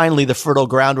was finally the fertile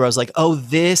ground where I was like, oh,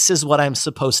 this is what I'm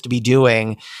supposed to be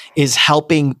doing, is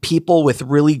helping people with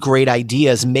really great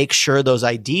ideas make sure those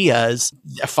ideas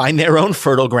find their own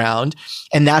fertile ground.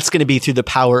 And that's going to be through the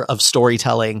power of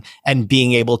storytelling and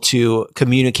being able to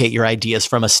communicate your ideas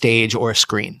from a stage or a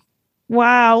screen.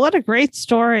 Wow, what a great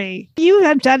story. You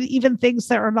have done even things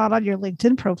that are not on your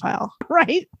LinkedIn profile,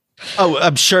 right? Oh,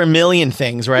 I'm sure a million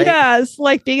things, right? Yes,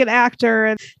 like being an actor.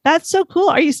 And that's so cool.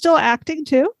 Are you still acting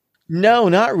too? No,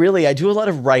 not really. I do a lot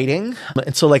of writing.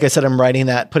 And so, like I said, I'm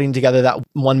putting together that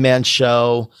one-man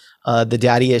show, the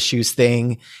daddy issues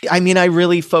thing. I mean, I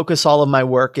really focus all of my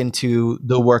work into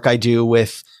the work I do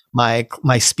with my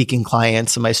speaking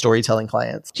clients and my storytelling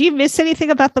clients. Do you miss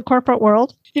anything about the corporate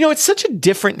world? It's such a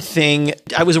different thing.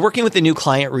 I was working with a new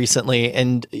client recently,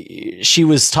 and she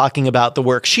was talking about the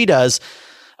work she does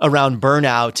around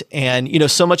burnout. And,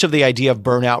 so much of the idea of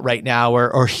burnout right now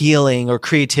or healing or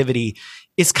creativity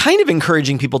is kind of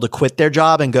encouraging people to quit their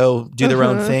job and go do their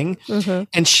own thing.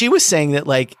 And she was saying that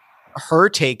like her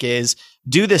take is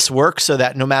do this work so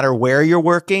that no matter where you're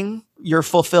working, you're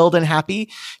fulfilled and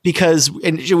happy. Because,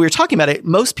 and we were talking about it,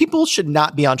 most people should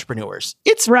not be entrepreneurs.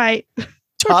 It's right.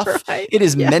 Tough. Right. It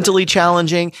is mentally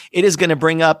challenging. It is going to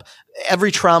bring up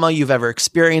every trauma you've ever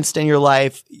experienced in your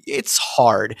life. It's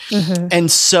hard.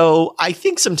 And so I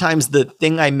think sometimes the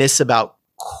thing I miss about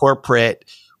corporate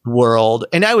world,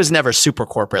 and I was never super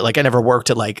corporate, like I never worked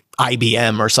at like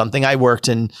IBM or something. I worked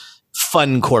in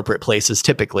fun corporate places.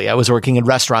 Typically I was working in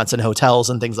restaurants and hotels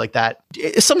and things like that.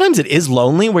 Sometimes it is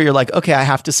lonely where you're like, okay, I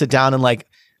have to sit down and like,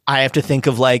 I have to think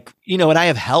of like, and I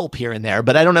have help here and there,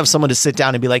 but I don't have someone to sit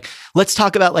down and be like, let's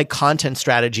talk about like content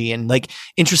strategy and like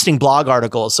interesting blog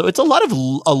articles. So it's a lot of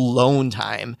alone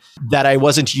time that I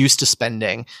wasn't used to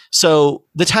spending. So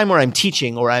the time where I'm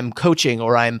teaching or I'm coaching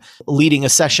or I'm leading a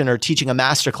session or teaching a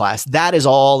masterclass, that is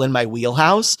all in my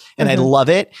wheelhouse and I love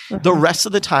it. The rest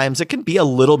of the times it can be a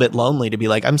little bit lonely to be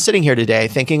like, I'm sitting here today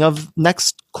thinking of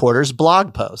next quarter's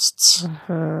blog posts.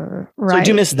 Right. So I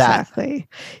do miss that. Exactly.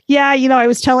 Yeah. I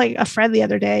was telling a friend the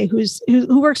other day who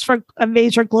works for a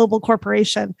major global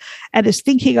corporation and is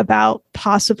thinking about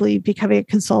possibly becoming a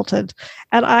consultant.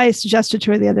 And I suggested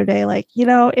to her the other day, like,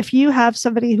 if you have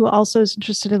somebody who also is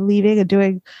interested in leaving and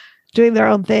doing their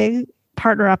own thing,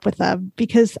 partner up with them,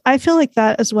 because I feel like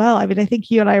that as well. I mean, I think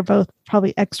you and I are both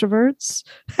probably extroverts.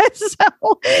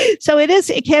 So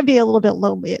it can be a little bit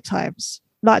lonely at times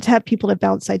not to have people to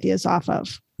bounce ideas off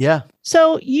of. Yeah.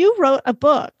 So you wrote a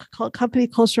book called Company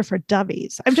Culture for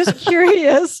Dummies. I'm just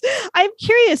curious.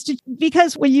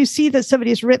 Because when you see that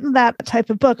somebody's written that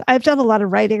type of book, I've done a lot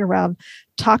of writing around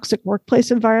toxic workplace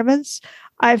environments.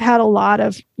 I've had a lot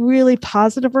of really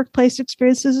positive workplace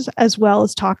experiences as well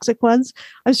as toxic ones.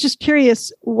 I was just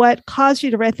curious, what caused you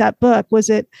to write that book? Was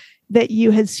it that you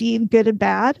had seen good and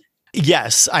bad?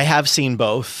 Yes, I have seen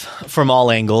both from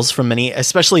all angles, from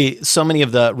especially so many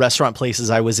of the restaurant places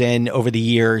I was in over the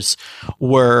years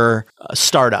were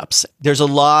startups. There's a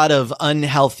lot of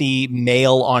unhealthy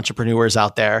male entrepreneurs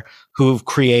out there who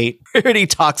create pretty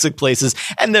toxic places,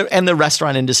 and the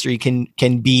restaurant industry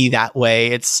can be that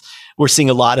way. we're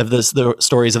seeing a lot of the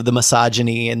stories of the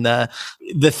misogyny and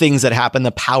the things that happen,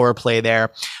 the power play there.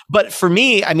 But for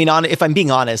me, I mean, if I'm being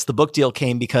honest, the book deal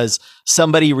came because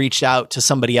somebody reached out to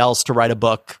somebody else to write a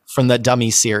book from the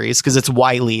Dummies series, because it's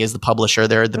Wiley is the publisher.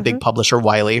 They're the big publisher,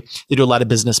 Wiley. They do a lot of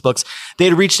business books. They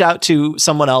had reached out to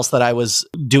someone else that I was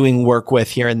doing work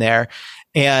with here and there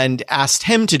and asked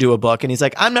him to do a book. And he's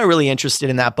like, I'm not really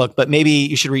interested in that book, but maybe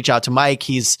you should reach out to Mike.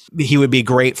 He would be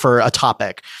great for a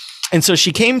topic. And so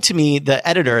she came to me, the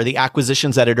editor, the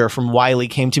acquisitions editor from Wiley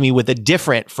came to me with a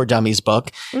different For Dummies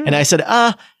book. And I said,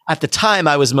 at the time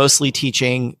I was mostly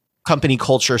teaching company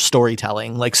culture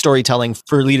storytelling, like storytelling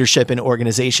for leadership in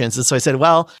organizations. And so I said,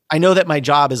 well, I know that my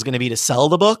job is going to be to sell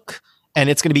the book. And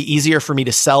it's going to be easier for me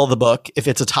to sell the book if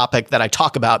it's a topic that I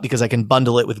talk about because I can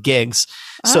bundle it with gigs.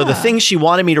 So the thing she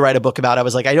wanted me to write a book about, I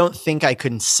was like, I don't think I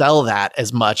couldn't sell that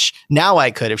as much. Now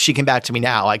I could. If she came back to me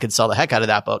now, I could sell the heck out of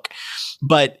that book.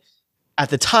 But at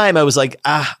the time I was like,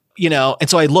 and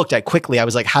so I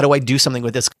was like, how do I do something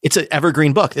with this? It's an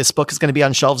evergreen book. This book is going to be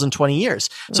on shelves in 20 years.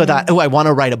 So I thought, I want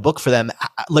to write a book for them.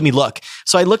 Let me look.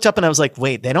 So I looked up and I was like,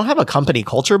 wait, they don't have a company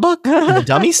culture book in the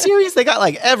Dummies series? They got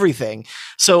like everything.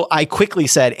 So I quickly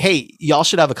said, hey, y'all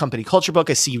should have a company culture book.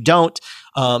 I see you don't.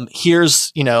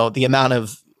 Here's, the amount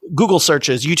of Google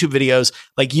searches, YouTube videos,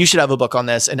 like you should have a book on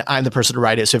this and I'm the person to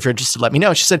write it. So if you're interested, let me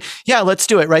know. She said, yeah, let's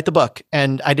do it. Write the book.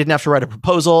 And I didn't have to write a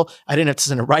proposal. I didn't have to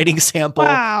send a writing sample.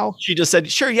 Wow. She just said,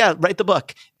 sure, yeah, write the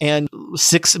book. And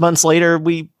 6 months later,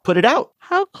 we put it out.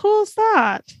 How cool is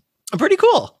that? Pretty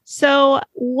cool. So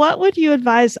what would you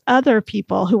advise other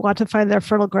people who want to find their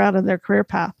fertile ground in their career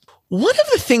path? One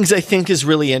of the things I think is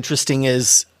really interesting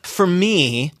is, for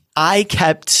me, I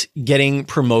kept getting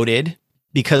promoted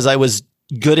because I was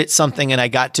good at something and I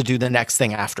got to do the next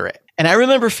thing after it. And I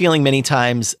remember feeling many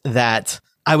times that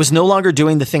I was no longer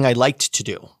doing the thing I liked to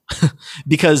do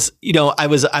because, I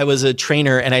was a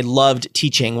trainer and I loved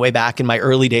teaching way back in my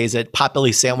early days at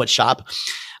Potbelly Sandwich Shop.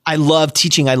 I loved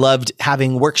teaching. I loved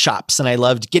having workshops and I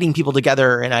loved getting people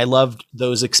together and I loved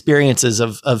those experiences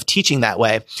of teaching that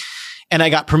way. And I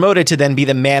got promoted to then be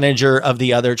the manager of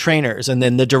the other trainers and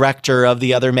then the director of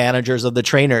the other managers of the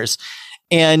trainers.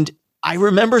 And I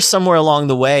remember somewhere along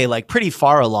the way, like pretty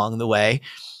far along the way,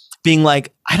 being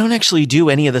like, I don't actually do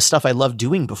any of the stuff I loved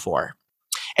doing before.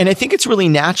 And I think it's really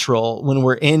natural when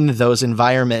we're in those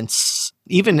environments,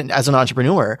 even as an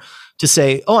entrepreneur, to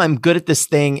say, oh, I'm good at this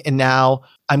thing. And now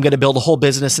I'm going to build a whole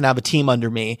business and have a team under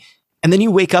me. And then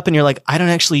you wake up and you're like, I don't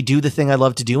actually do the thing I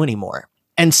love to do anymore.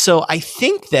 And so I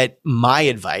think that my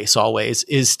advice always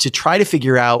is to try to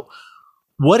figure out,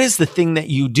 what is the thing that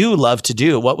you do love to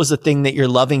do? What was the thing that you're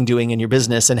loving doing in your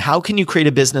business? And how can you create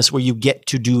a business where you get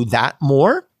to do that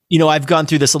more? I've gone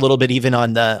through this a little bit even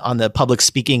on the public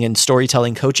speaking and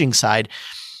storytelling coaching side,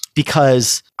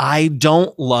 because I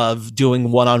don't love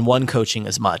doing one-on-one coaching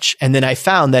as much. And then I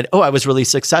found that, I was really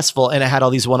successful and I had all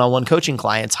these one-on-one coaching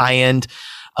clients, high-end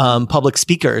public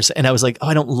speakers. And I was like,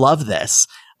 I don't love this.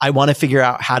 I want to figure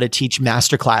out how to teach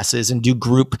masterclasses and do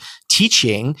group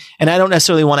teaching. And I don't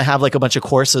necessarily want to have like a bunch of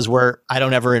courses where I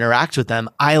don't ever interact with them.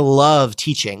 I love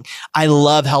teaching. I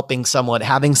love helping someone,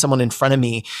 having someone in front of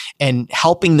me and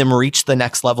helping them reach the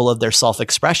next level of their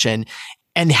self-expression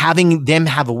and having them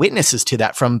have witnesses to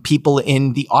that from people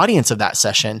in the audience of that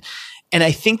session. And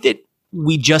I think that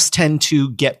we just tend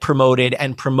to get promoted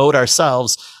and promote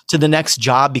ourselves to the next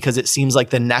job because it seems like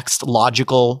the next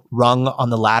logical rung on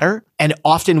the ladder. And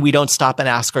often we don't stop and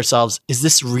ask ourselves, is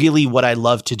this really what I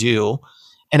love to do?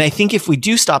 And I think if we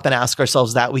do stop and ask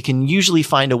ourselves that, we can usually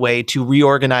find a way to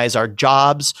reorganize our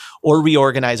jobs or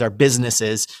reorganize our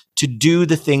businesses to do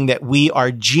the thing that we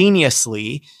are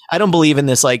geniusly. I don't believe in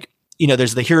this like,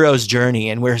 there's the hero's journey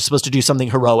and we're supposed to do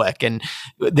something heroic. And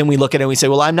then we look at it and we say,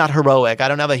 well, I'm not heroic. I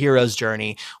don't have a hero's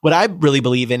journey. What I really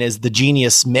believe in is the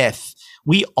genius myth.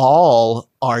 We all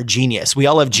are genius. We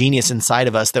all have genius inside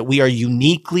of us that we are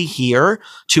uniquely here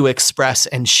to express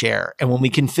and share. And when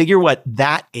we can figure what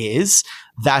that is,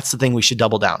 that's the thing we should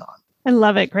double down on. I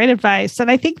love it. Great advice. And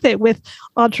I think that with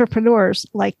entrepreneurs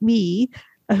like me,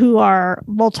 who are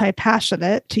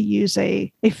multi-passionate, to use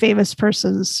a famous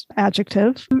person's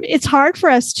adjective, it's hard for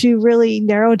us to really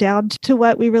narrow down to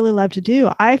what we really love to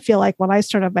do. I feel like when I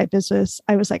started my business,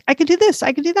 I was like, I could do this,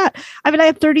 I could do that. I mean, I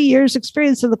have 30 years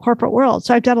experience in the corporate world,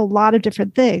 so I've done a lot of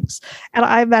different things. And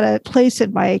I'm at a place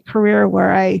in my career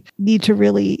where I need to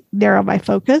really narrow my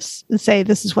focus and say,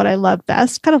 this is what I love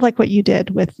best, kind of like what you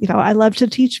did with, I love to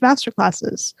teach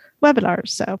masterclasses, webinars.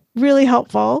 So really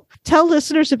helpful. Tell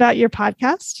listeners about your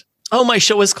podcast. Oh, my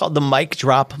show is called The Mic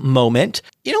Drop Moment.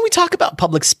 We talk about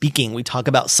public speaking. We talk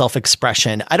about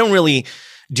self-expression. I don't really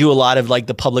do a lot of like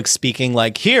the public speaking,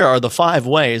 like, here are the 5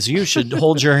 ways you should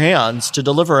hold your hands to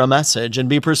deliver a message and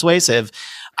be persuasive.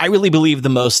 I really believe the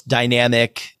most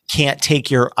dynamic, can't take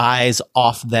your eyes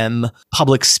off them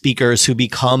public speakers who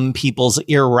become people's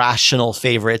irrational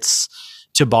favorites,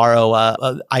 to borrow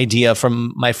an idea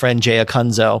from my friend Jay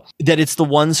Acunzo, that it's the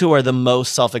ones who are the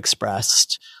most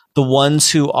self-expressed, the ones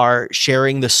who are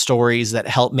sharing the stories that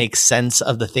help make sense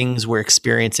of the things we're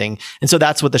experiencing. And so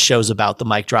that's what the show's about, the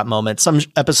mic drop moment. Some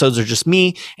episodes are just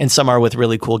me and some are with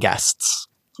really cool guests.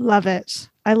 Love it.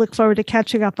 I look forward to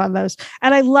catching up on those.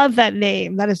 And I love that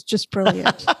name. That is just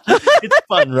brilliant. It's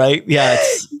fun, right? Yeah.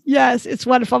 Yes, it's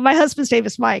wonderful. My husband's name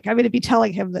is Mike. I'm going to be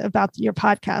telling him about your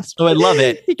podcast. Oh, I love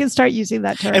it. He can start using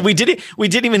that term. And we didn't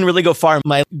even really go far.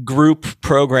 My group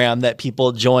program that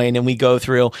people join and we go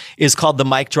through is called the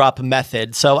Mic Drop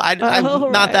Method. So I'm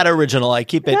not that original. I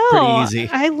keep it pretty easy.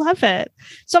 I love it.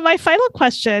 So my final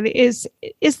question is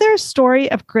there a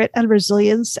story of grit and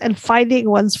resilience and finding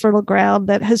one's fertile ground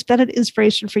that has been an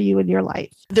inspiration for you in your life?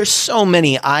 There's so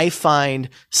many. I find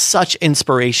such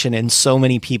inspiration in so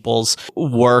many people's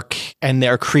work and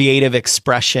their creative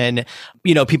expression.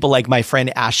 You know, people like my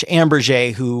friend Ash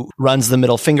Amberjay, who runs the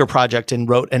Middle Finger Project and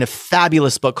wrote a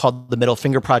fabulous book called The Middle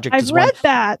Finger Project. I've read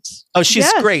that. Oh, she's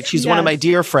great. She's one of my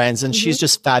dear friends and she's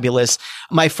just fabulous.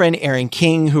 My friend Erin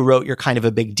King, who wrote You're Kind of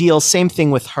a Big Deal. Same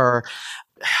thing with her.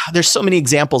 There's so many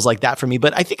examples like that for me.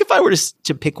 But I think if I were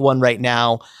to pick one right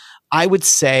now, I would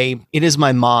say it is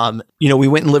my mom. You know, we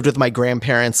went and lived with my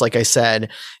grandparents, like I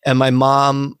said, and my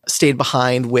mom stayed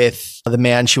behind with the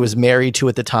man she was married to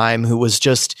at the time, who was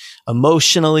just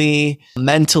emotionally,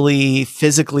 mentally,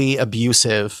 physically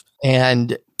abusive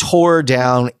and tore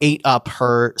down, ate up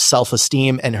her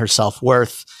self-esteem and her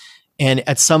self-worth. And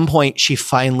at some point, she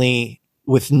finally,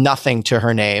 with nothing to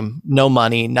her name, no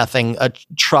money, nothing, a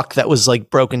truck that was like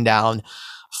broken down,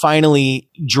 finally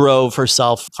drove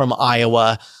herself from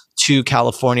Iowa to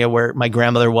California, where my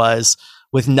grandmother was,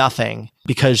 with nothing,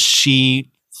 because she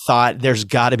thought there's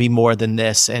got to be more than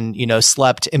this, and, you know,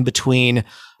 slept in between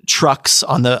trucks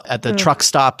at the truck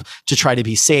stop to try to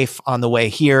be safe on the way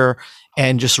here,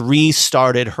 and just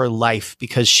restarted her life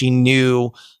because she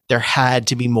knew there had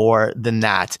to be more than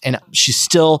that. And she's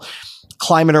still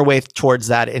climbing her way towards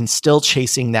that and still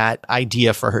chasing that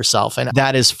idea for herself. And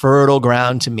that is fertile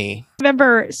ground to me. I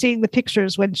remember seeing the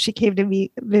pictures when she came to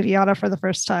meet Viviana for the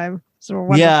first time. So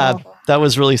wonderful. Yeah, that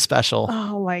was really special.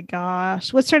 Oh my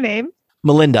gosh. What's her name?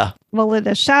 Melinda.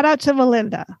 Melinda. Shout out to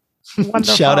Melinda.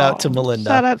 Wonderful. Shout out to Melinda.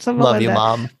 Shout out to Melinda. Love you,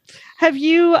 Mom. Have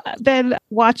you been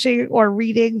watching or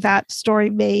reading that story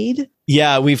Made?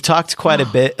 Yeah, we've talked quite a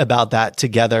bit about that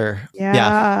together.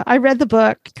 Yeah, I read the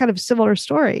book, kind of similar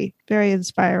story. Very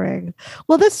inspiring.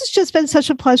 Well, this has just been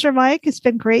such a pleasure, Mike. It's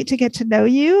been great to get to know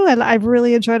you, and I've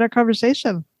really enjoyed our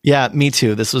conversation. Yeah, me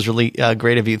too. This was really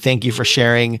great of you. Thank you for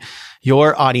sharing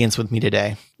your audience with me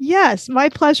today. Yes, my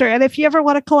pleasure. And if you ever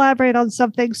want to collaborate on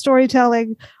something,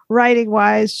 storytelling, writing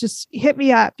wise, just hit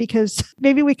me up, because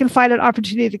maybe we can find an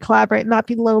opportunity to collaborate and not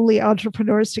be lonely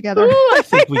entrepreneurs together. Ooh, I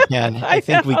think we can. I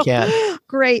think we can.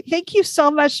 Great. Thank you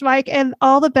so much, Mike. And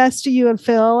all the best to you and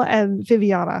Phil and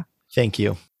Viviana. Thank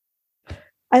you.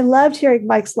 I loved hearing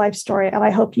Mike's life story, and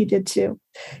I hope you did too.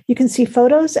 You can see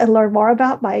photos and learn more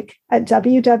about Mike at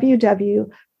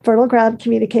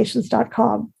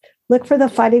www.fertilegroundcommunications.com. Look for the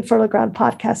Finding Fertile Ground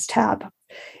podcast tab.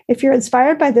 If you're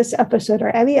inspired by this episode or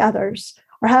any others,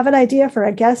 or have an idea for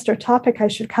a guest or topic I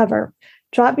should cover,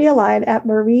 drop me a line at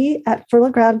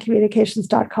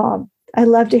marie@fertilegroundcommunications.com. I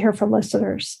love to hear from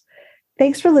listeners.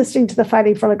 Thanks for listening to the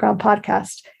Finding Fertile Ground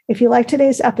podcast. If you like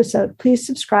today's episode, please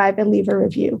subscribe and leave a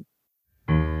review.